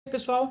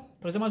Pessoal,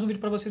 trazer mais um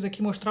vídeo para vocês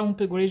aqui, mostrar um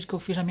upgrade que eu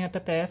fiz na minha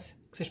TTS,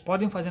 que vocês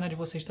podem fazer na de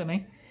vocês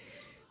também.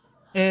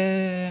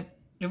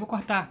 Eu vou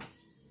cortar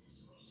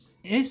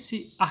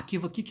esse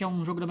arquivo aqui, que é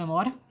um jogo da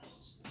memória,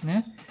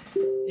 né?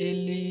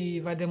 Ele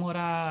vai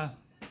demorar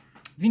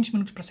 20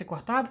 minutos para ser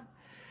cortado.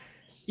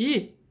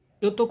 E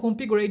eu tô com um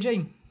upgrade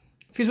aí.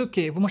 Fiz o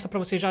quê? Vou mostrar para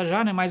vocês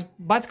já, né? Mas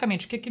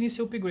basicamente, o que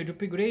inicia o upgrade? O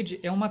upgrade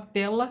é uma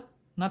tela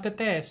na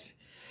TTS.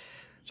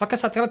 Só que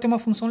essa tela tem uma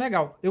função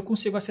legal. Eu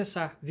consigo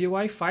acessar via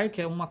Wi-Fi,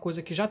 que é uma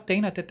coisa que já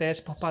tem na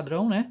TTS por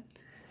padrão, né?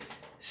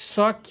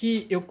 Só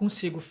que eu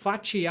consigo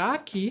fatiar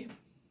aqui.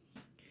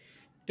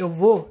 Eu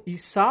vou e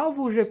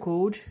salvo o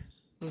G-Code.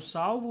 Eu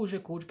salvo o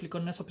G-Code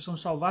clicando nessa opção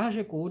salvar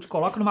G-Code,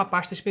 coloco numa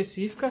pasta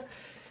específica,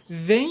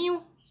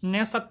 venho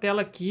nessa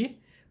tela aqui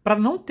para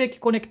não ter que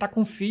conectar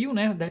com fio,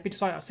 né? De repente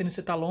só a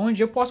CNC tá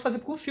longe, eu posso fazer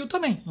com fio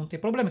também, não tem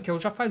problema, que eu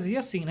já fazia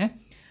assim, né?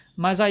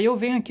 Mas aí eu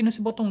venho aqui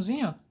nesse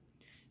botãozinho, ó,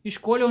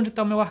 escolho onde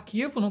está o meu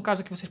arquivo. No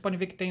caso aqui vocês podem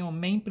ver que tem o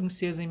Main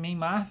Princesa e Main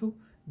Marvel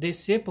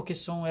DC, porque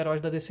são heróis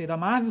da DC e da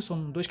Marvel.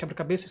 São dois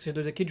quebra-cabeças, esses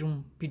dois aqui, de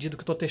um pedido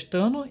que eu estou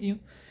testando e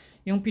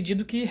um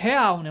pedido que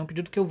real, né? Um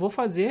pedido que eu vou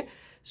fazer,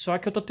 só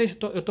que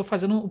eu tô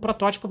fazendo o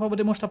protótipo para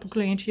poder mostrar para o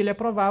cliente e ele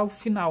aprovar o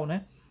final,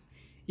 né?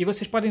 E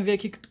vocês podem ver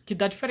aqui que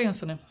dá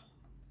diferença, né?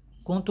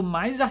 Quanto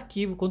mais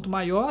arquivo, quanto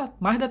maior,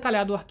 mais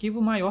detalhado o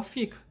arquivo, maior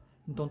fica.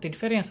 Então tem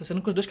diferença,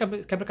 sendo que os dois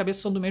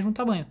quebra-cabeças são do mesmo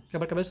tamanho.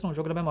 Quebra-cabeça não,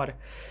 jogo da memória.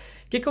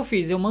 O que eu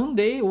fiz? Eu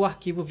mandei o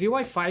arquivo via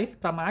Wi-Fi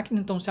para a máquina.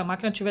 Então se a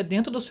máquina estiver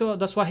dentro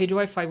da sua rede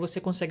Wi-Fi,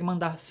 você consegue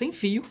mandar sem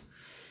fio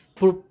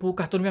para o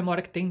cartão de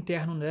memória que tem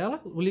interno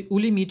nela. O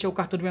limite é o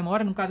cartão de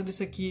memória. No caso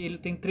desse aqui, ele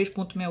tem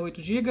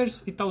 3.68 GB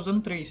e está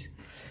usando 3.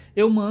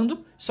 Eu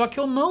mando, só que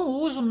eu não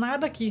uso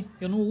nada aqui.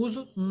 Eu não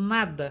uso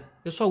nada.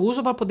 Eu só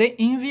uso para poder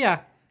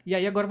enviar. E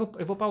aí agora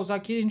eu vou pausar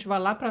aqui e a gente vai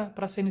lá para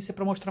a CNC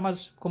para mostrar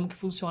mais como que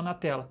funciona a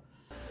tela.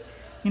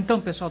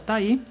 Então, pessoal, tá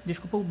aí.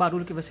 Desculpa o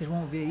barulho que vocês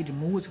vão ouvir aí de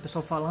música, o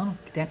pessoal falando,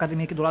 que tem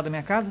academia aqui do lado da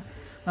minha casa.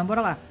 Mas bora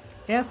lá.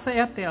 Essa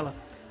é a tela,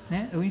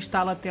 né? Eu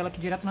instalo a tela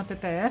aqui direto na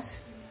TTS.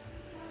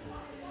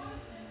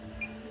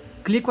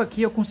 Clico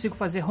aqui, eu consigo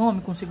fazer home,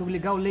 consigo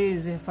ligar o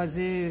laser,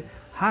 fazer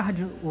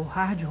o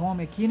hard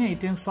home aqui, né? E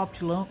tem o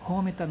soft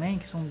home também,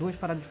 que são duas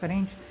paradas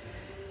diferentes.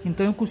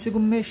 Então eu consigo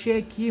mexer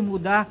aqui,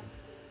 mudar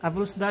a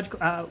velocidade,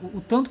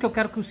 o tanto que eu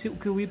quero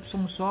que o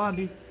Y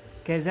sobe,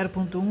 que é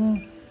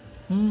 0.1,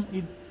 1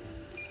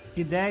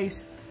 e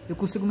 10. Eu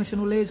consigo mexer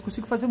no laser,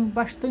 consigo fazer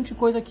bastante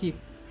coisa aqui.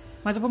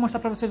 Mas eu vou mostrar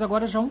para vocês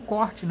agora já um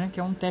corte, né? Que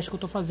é um teste que eu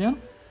estou fazendo.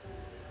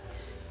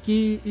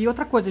 E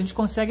outra coisa, a gente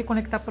consegue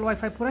conectar pelo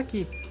Wi-Fi por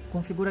aqui.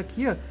 Configura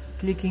aqui, ó,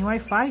 clique em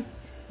Wi-Fi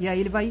e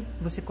aí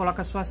você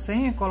coloca a sua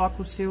senha,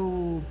 coloca o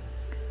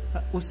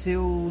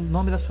seu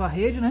nome da sua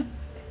rede, né?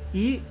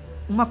 E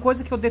uma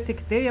coisa que eu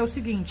detectei é o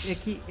seguinte, é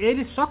que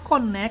ele só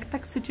conecta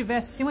se tiver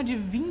acima de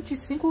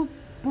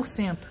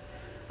 25%.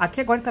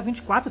 Aqui agora está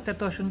 24%, até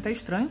estou achando até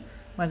estranho,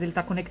 mas ele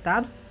está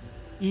conectado.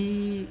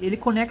 E ele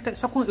conecta,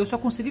 eu só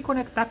consegui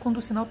conectar quando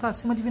o sinal está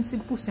acima de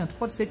 25%.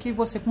 Pode ser que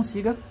você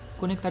consiga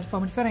conectar de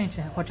forma diferente,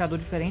 né? Roteador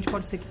diferente,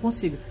 pode ser que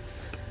consiga.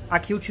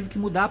 Aqui eu tive que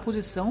mudar a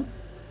posição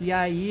e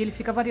aí ele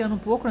fica variando um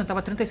pouco, né?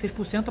 Tava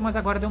 36%, mas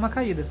agora deu uma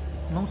caída.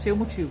 Não sei o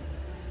motivo.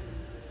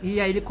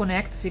 E aí ele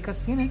conecta, fica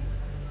assim, né?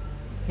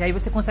 E aí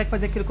você consegue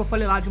fazer aquilo que eu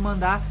falei lá de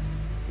mandar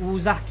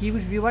os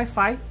arquivos via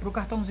Wi-Fi para o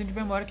cartãozinho de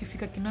memória que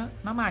fica aqui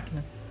na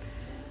máquina.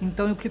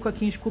 Então eu clico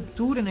aqui em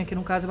escultura, né? Que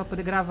no caso é para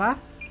poder gravar.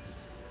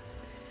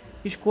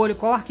 Escolho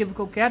qual arquivo que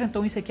eu quero.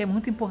 Então isso aqui é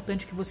muito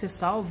importante que você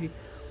salve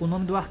o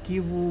nome do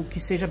arquivo que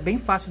seja bem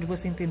fácil de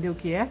você entender o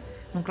que é.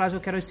 No caso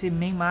eu quero esse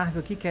main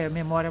Marvel aqui, que é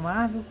memória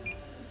Marvel.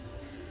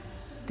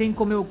 Tem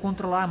como eu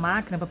controlar a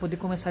máquina para poder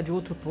começar de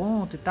outro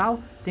ponto e tal.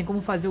 Tem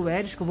como fazer o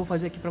edit, que eu vou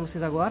fazer aqui para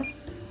vocês agora.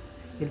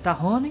 Ele está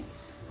running.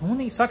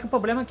 Só que o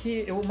problema é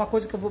que uma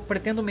coisa que eu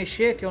pretendo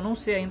mexer, que eu não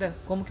sei ainda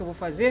como que eu vou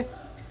fazer,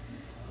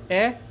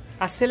 é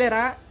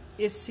acelerar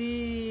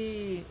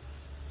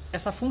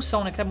essa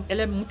função, né? Que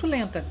ela é muito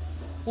lenta.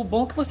 O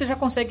bom é que você já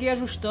consegue ir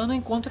ajustando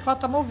enquanto ela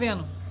está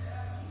movendo.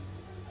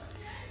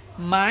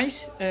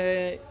 Mas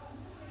é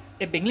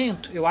bem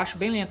lento, eu acho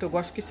bem lento, eu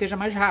gosto que seja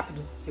mais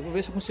rápido. Eu vou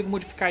ver se eu consigo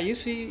modificar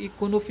isso e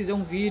quando eu fizer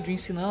um vídeo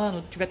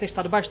ensinando, tiver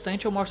testado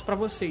bastante, eu mostro para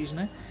vocês,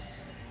 né?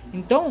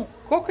 Então,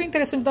 qual que é o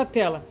interessante da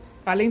tela?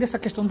 Além dessa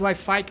questão do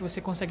Wi-Fi que você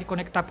consegue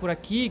conectar por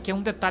aqui, que é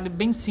um detalhe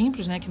bem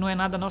simples, né? Que não é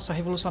nada nosso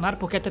revolucionário,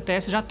 porque a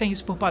TTS já tem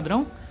isso por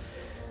padrão.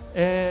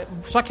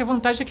 Só que a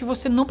vantagem é que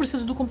você não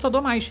precisa do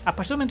computador mais. A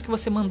partir do momento que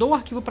você mandou o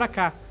arquivo para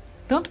cá,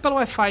 tanto pelo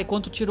Wi-Fi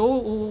quanto tirou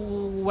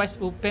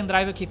o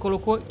pendrive aqui,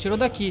 tirou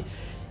daqui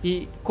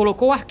e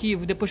colocou o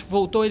arquivo e depois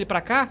voltou ele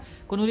para cá,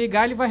 quando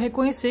ligar ele vai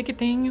reconhecer que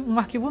tem um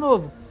arquivo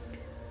novo.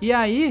 E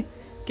aí,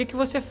 o que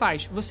você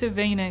faz? Você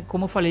vem, né,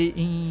 como eu falei,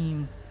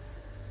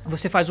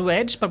 você faz o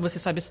edit para você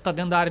saber se está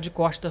dentro da área de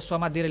corte da sua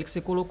madeira ali que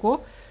você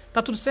colocou.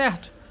 Tá tudo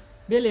certo?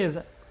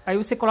 Beleza. Aí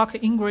você coloca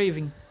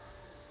engraving.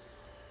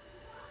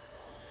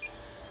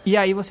 E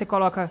aí você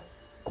coloca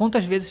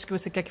quantas vezes que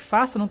você quer que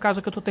faça. No caso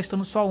aqui eu estou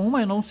testando só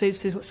uma, eu não sei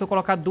se eu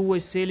colocar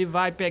duas, se ele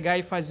vai pegar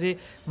e fazer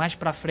mais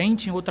pra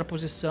frente, em outra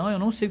posição. Eu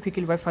não sei o que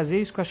ele vai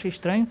fazer, isso que eu achei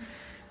estranho,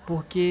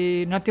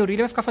 porque na teoria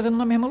ele vai ficar fazendo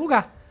no mesmo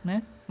lugar,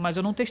 né? Mas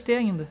eu não testei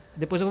ainda.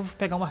 Depois eu vou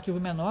pegar um arquivo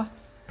menor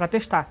para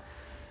testar.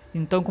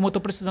 Então, como eu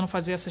estou precisando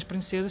fazer essas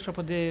princesas para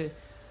poder...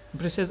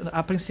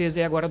 A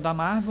princesa é agora da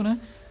Marvel, né?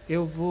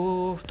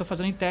 Estou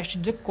fazendo em teste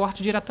de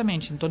corte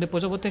diretamente. Então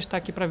depois eu vou testar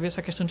aqui para ver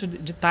essa questão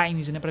de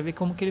times, né? Para ver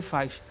como que ele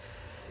faz.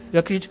 Eu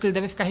acredito que ele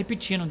deve ficar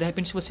repetindo. De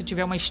repente, se você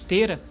tiver uma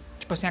esteira,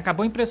 tipo assim,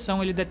 acabou a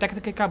impressão, ele detecta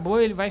que acabou,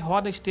 ele vai,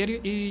 roda a esteira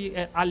e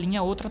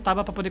alinha outra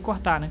tábua para poder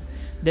cortar, né?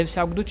 Deve ser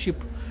algo do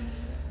tipo.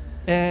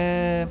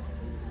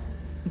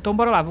 Então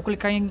bora lá, vou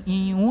clicar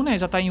em 1, né?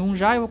 Já está em 1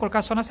 já, eu vou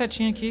colocar só na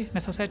setinha aqui,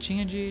 nessa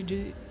setinha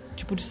de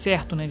tipo de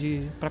certo, né?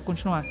 Para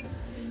continuar.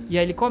 E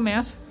aí ele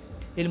começa,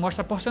 ele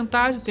mostra a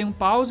porcentagem, tem um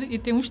pause e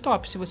tem um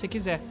stop, se você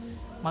quiser.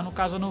 Mas no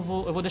caso eu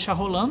vou deixar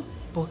rolando,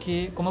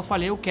 porque como eu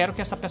falei, eu quero que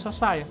essa peça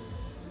saia.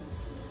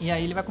 E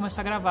aí ele vai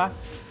começar a gravar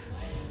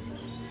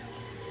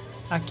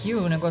aqui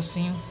o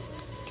negocinho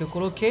que eu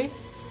coloquei.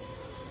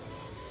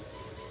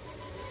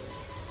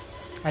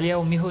 Ali é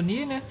o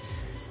Mirrorni, né?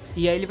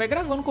 E aí ele vai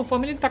gravando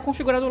conforme ele está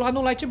configurado lá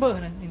no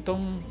Lightburn, né?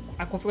 Então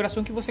a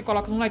configuração que você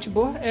coloca no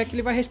Lightburn é a que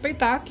ele vai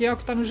respeitar, que é o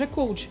que está no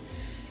G-Code.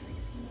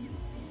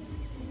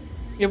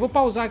 Eu vou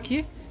pausar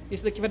aqui.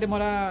 Esse daqui vai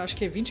demorar acho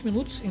que 20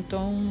 minutos.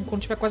 Então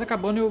quando estiver quase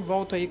acabando eu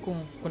volto aí com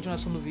a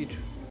continuação do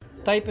vídeo.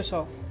 Tá aí,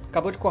 pessoal.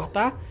 Acabou de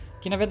cortar.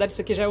 Que na verdade isso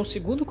aqui já é o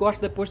segundo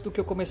corte depois do que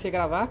eu comecei a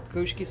gravar, porque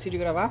eu esqueci de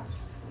gravar.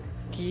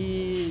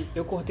 Que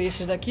eu cortei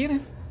esses daqui, né?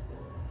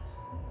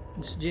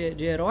 Isso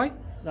de herói,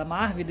 da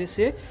Marvel e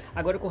DC.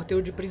 Agora eu cortei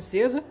o de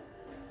princesa.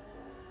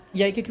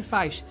 E aí o que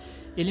faz?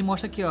 Ele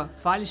mostra aqui, ó,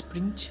 file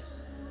sprint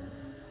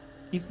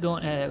is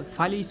done,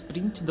 file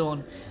sprint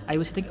done. Aí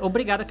você tem que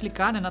obrigado a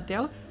clicar, né, na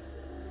tela.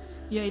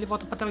 E aí ele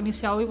volta para a tela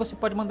inicial e você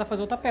pode mandar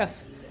fazer outra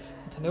peça.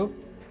 Entendeu?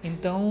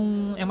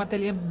 Então é uma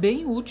telinha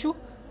bem útil.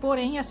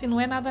 Porém, assim, não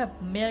é nada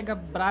mega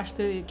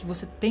blaster que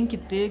você tem que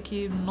ter,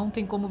 que não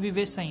tem como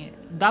viver sem.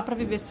 Dá pra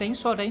viver sem,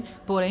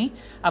 porém,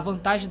 a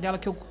vantagem dela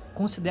que eu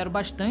considero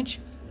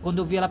bastante, quando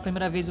eu vi ela a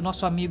primeira vez, o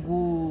nosso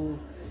amigo...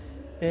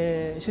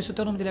 esqueci o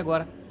teu nome dele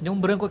agora, deu um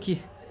branco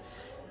aqui.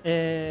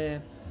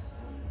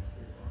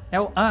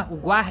 O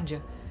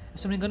Guardia,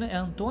 se não me engano é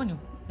Antônio,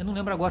 eu não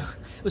lembro agora.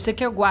 Eu sei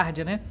que é o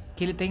Guardia, né?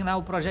 Que ele tem lá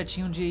o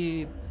projetinho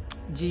de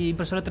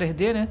impressora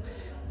 3D, né?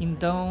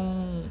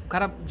 Então, o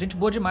cara, gente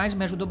boa demais,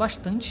 me ajudou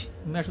bastante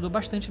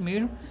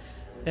mesmo.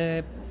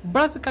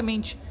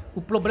 Basicamente,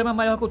 o problema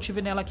maior que eu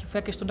tive nela aqui foi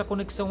a questão da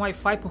conexão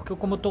Wi-Fi, porque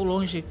como eu estou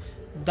longe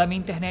da minha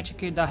internet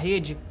aqui, da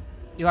rede,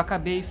 eu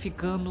acabei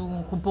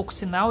ficando com pouco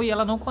sinal e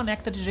ela não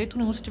conecta de jeito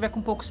nenhum se tiver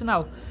com pouco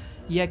sinal.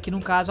 E aqui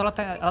no caso ela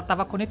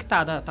estava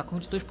conectada, está com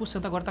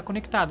 22%, agora está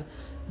conectada,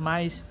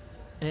 mas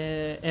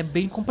é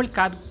bem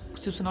complicado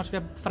se o sinal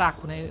estiver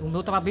fraco, né? O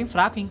meu estava bem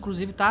fraco,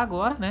 inclusive está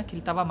agora, né? Que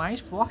ele estava mais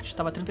forte,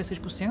 estava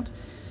 36%.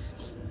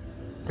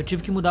 Eu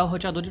tive que mudar o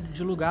roteador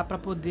de lugar para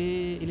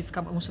poder ele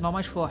ficar um sinal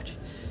mais forte.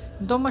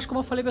 Então, mas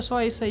como eu falei, pessoal,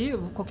 é isso aí.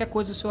 Qualquer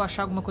coisa, se eu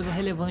achar alguma coisa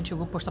relevante, eu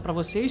vou postar para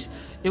vocês.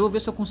 Eu vou ver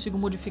se eu consigo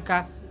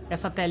modificar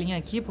essa telinha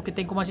aqui, porque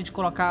tem como a gente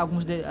colocar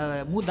alguns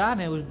mudar,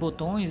 né? Os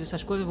botões,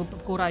 essas coisas. Eu vou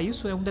procurar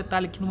isso. É um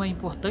detalhe que não é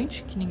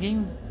importante, que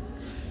ninguém...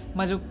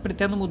 Mas eu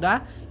pretendo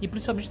mudar, e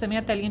principalmente também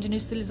a telinha de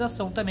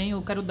inicialização também,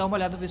 eu quero dar uma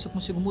olhada, ver se eu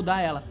consigo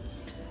mudar ela.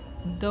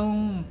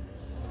 Então,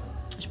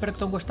 espero que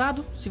tenham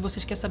gostado. Se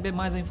vocês querem saber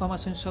mais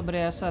informações sobre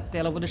essa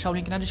tela, eu vou deixar o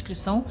link na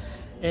descrição.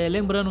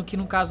 Lembrando que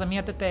no caso a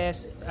minha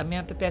TTS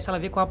ela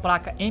veio com a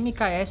placa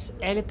MKS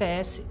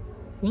LTS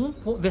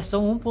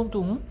versão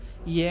 1.1,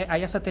 e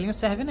aí essa telinha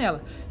serve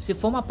nela. Se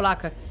for uma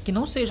placa que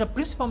não seja,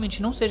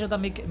 principalmente não seja da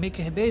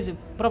MakerBase,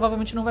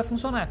 provavelmente não vai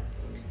funcionar.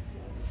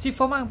 Se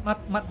for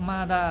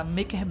uma da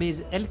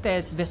MakerBase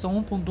LTS versão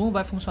 1.1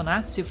 vai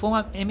funcionar. Se for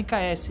uma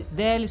MKS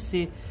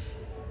DLC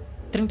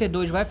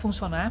 32 vai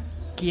funcionar,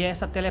 que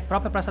essa tela é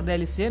própria para essa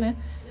DLC, né?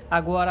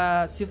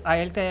 Agora a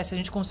LTS a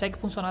gente consegue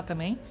funcionar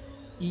também,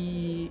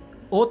 e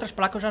outras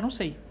placas eu já não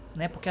sei,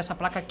 né? Porque essa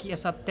placa aqui,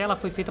 essa tela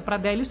foi feita para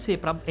DLC,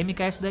 para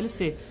MKS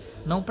DLC,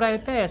 não para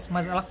LTS,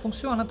 mas ela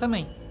funciona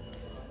também.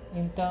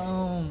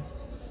 Então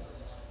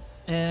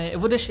eu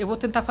vou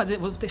tentar fazer,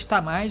 vou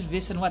testar mais,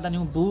 ver se não vai dar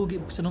nenhum bug,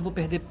 se não vou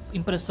perder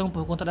impressão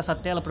por conta dessa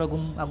tela, por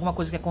alguma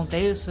coisa que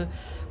aconteça,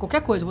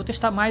 qualquer coisa. Eu vou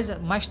testar mais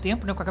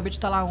tempo, né? Que eu acabei de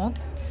instalar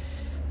ontem.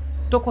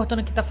 Tô cortando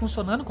aqui, tá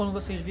funcionando, como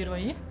vocês viram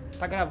aí,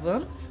 tá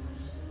gravando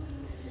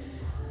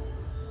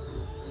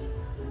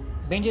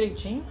bem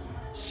direitinho.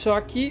 Só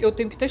que eu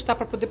tenho que testar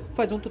para poder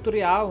fazer um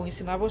tutorial,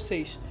 ensinar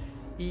vocês.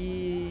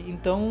 E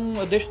então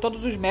eu deixo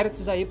todos os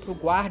méritos aí pro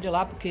Guardia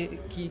lá, porque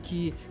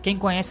quem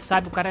conhece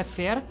sabe, o cara é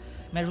fera.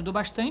 Me ajudou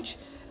bastante,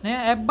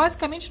 né?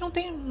 Basicamente não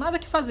tem nada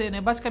que fazer, né?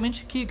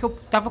 Basicamente que eu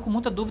tava com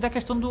muita dúvida é a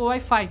questão do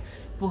Wi-Fi,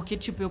 porque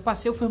tipo, eu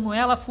passei o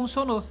firmware, ela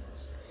funcionou.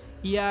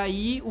 E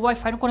aí o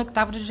Wi-Fi não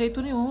conectava de jeito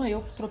nenhum. Aí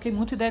eu troquei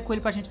muita ideia com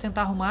ele pra gente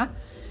tentar arrumar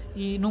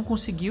e não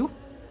conseguiu.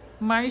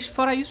 Mas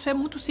fora isso é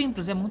muito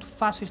simples, é muito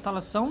fácil a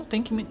instalação.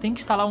 Tem que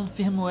instalar um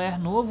firmware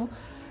novo,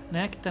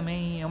 né, que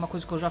também é uma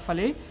coisa que eu já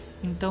falei.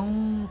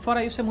 Então,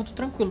 fora isso, é muito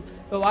tranquilo.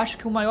 Eu acho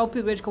que o maior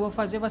upgrade que eu vou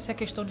fazer vai ser a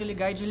questão de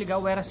ligar e desligar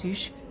o Air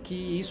Assist, que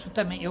isso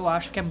também eu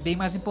acho que é bem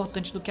mais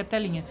importante do que a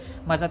telinha.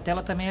 Mas a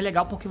tela também é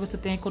legal porque você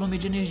tem a economia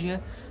de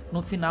energia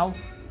no final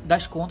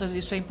das contas, e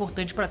isso é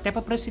importante até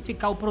para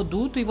precificar o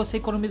produto e você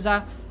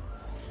economizar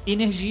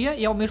energia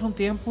e ao mesmo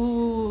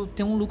tempo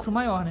ter um lucro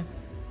maior, né?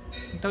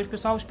 Então,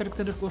 pessoal, espero que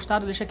tenham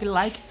gostado. Deixa aquele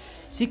like.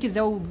 Se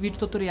quiser o vídeo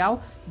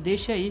tutorial,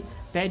 deixa aí,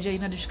 pede aí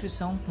na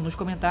descrição, nos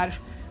comentários,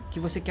 que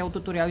você quer o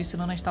tutorial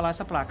ensinando a instalar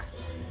essa placa,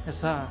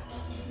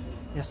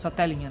 essa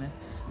telinha, né?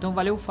 Então,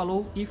 valeu,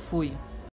 falou e fui!